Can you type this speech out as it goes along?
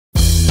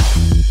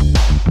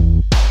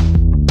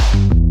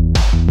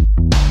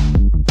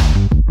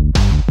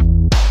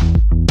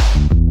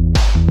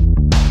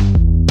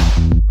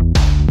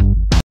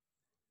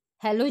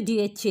Hello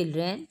dear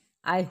children,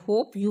 I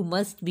hope you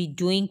must be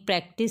doing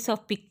practice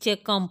of picture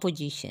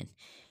composition.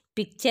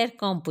 Picture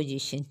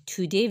composition.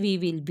 Today we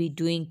will be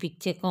doing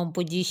picture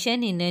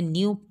composition in a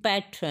new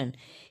pattern.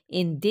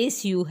 In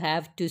this you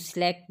have to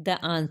select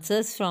the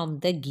answers from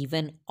the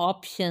given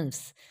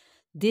options.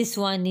 This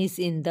one is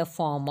in the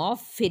form of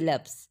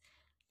fill-ups.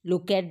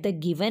 Look at the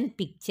given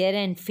picture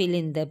and fill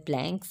in the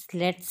blanks.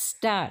 Let's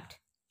start.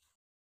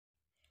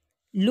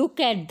 Look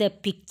at the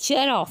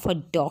picture of a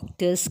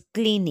doctor's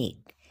clinic.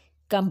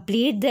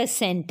 Complete the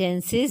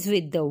sentences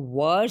with the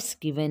words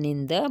given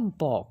in the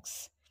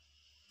box.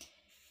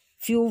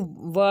 Few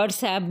words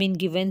have been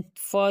given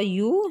for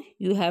you.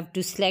 You have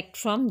to select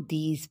from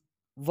these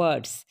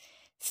words: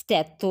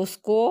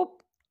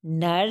 stethoscope,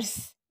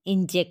 nurse,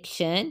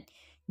 injection,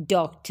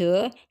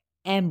 doctor,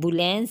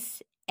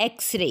 ambulance,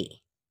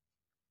 x-ray.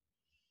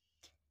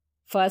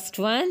 First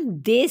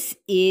one, this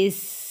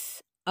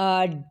is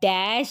a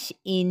dash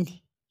in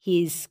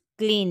his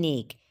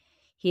clinic.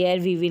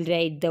 Here we will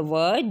write the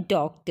word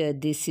doctor.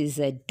 This is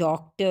a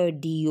doctor,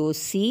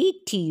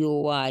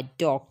 D-O-C-T-O-R,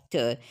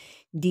 doctor.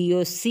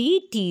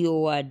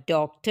 D-O-C-T-O-R,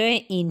 doctor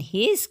in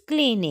his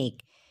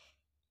clinic.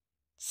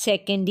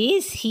 Second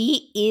is,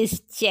 he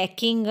is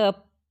checking a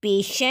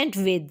patient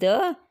with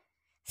a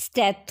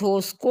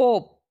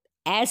stethoscope.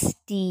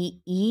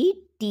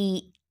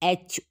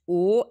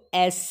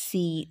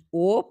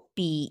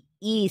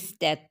 S-T-E-T-H-O-S-C-O-P-E,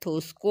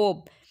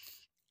 stethoscope.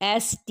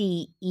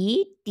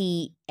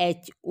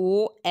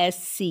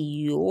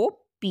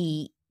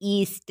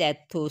 S-T-E-T-H-O-S-C-O-P-E,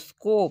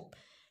 stethoscope.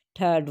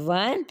 Third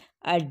one,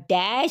 a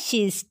dash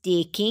is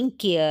taking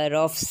care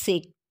of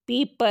sick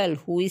people.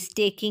 Who is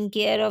taking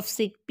care of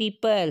sick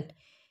people?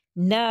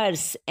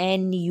 Nurse,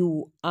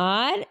 N-U-R-S-E,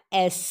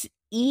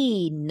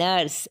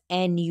 nurse,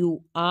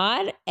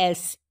 N-U-R-S-E,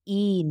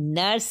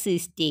 nurse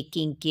is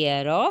taking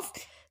care of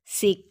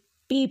sick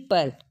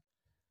people.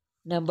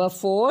 Number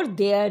 4,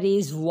 there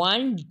is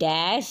one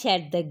dash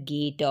at the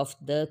gate of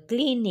the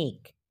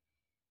clinic.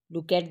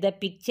 Look at the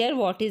picture.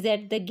 What is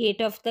at the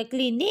gate of the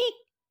clinic?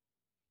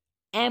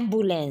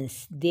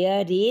 Ambulance.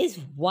 There is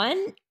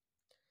one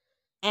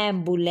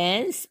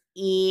ambulance.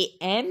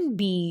 A-M-B-U-L-A-N-C-E.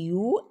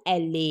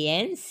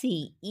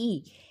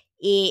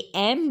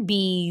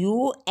 A-M-B-U-L-A-N-C-E.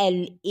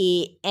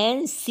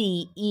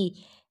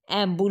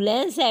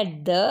 Ambulance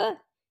at the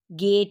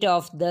gate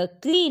of the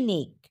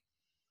clinic.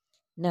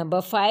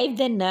 Number 5,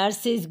 the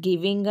nurse is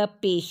giving a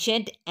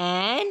patient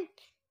and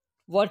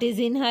what is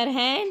in her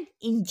hand?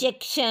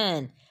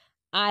 Injection.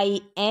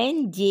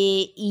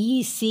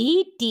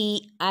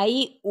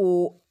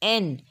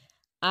 I-N-J-E-C-T-I-O-N.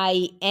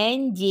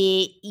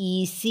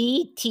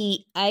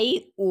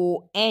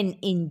 I-N-J-E-C-T-I-O-N.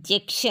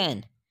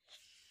 Injection.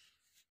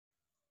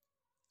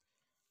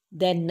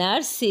 The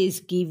nurse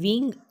is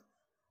giving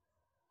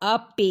a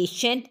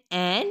patient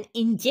an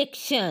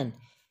injection.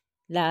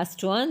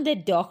 Last one, the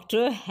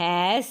doctor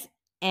has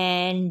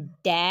and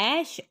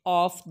dash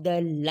of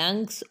the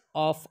lungs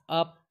of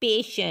a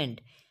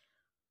patient.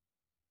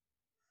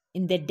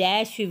 In the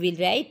dash we will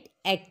write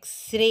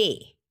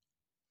X-ray.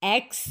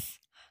 X-R-A-Y,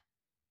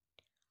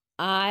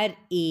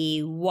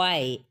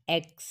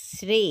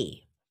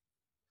 X-ray.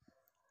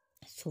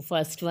 So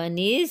first one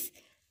is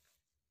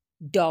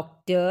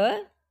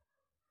doctor.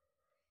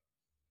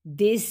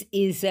 This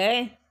is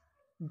a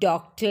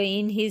doctor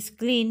in his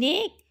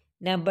clinic.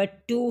 Number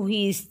 2,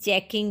 he is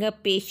checking a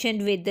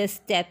patient with a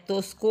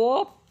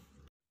stethoscope.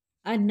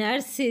 A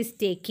nurse is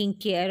taking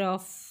care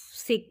of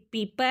sick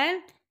people.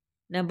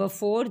 Number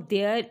 4,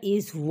 there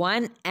is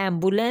one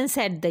ambulance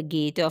at the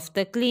gate of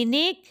the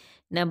clinic.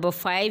 Number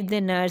 5,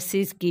 the nurse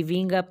is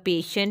giving a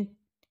patient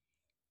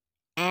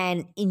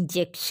an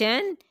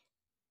injection.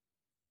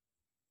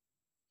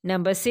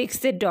 Number 6,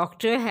 the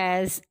doctor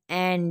has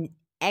an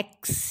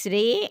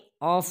X-ray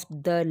of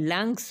the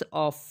lungs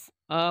of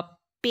a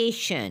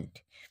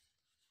patient.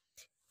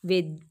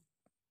 With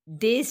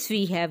this,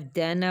 we have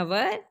done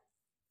our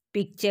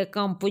picture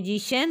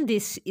composition.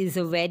 This is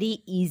a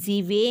very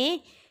easy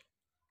way.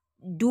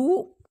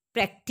 Do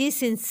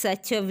practice in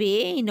such a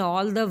way, in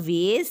all the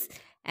ways,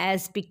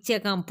 as picture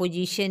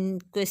composition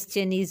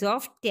question is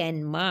of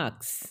 10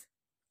 marks.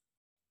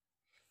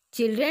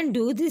 Children,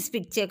 do this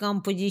picture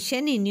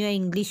composition in your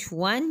English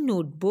 1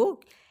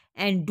 notebook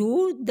and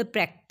do the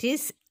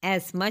practice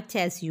as much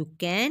as you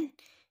can.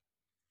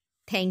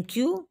 Thank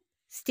you.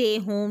 Stay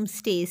home,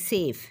 stay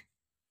safe.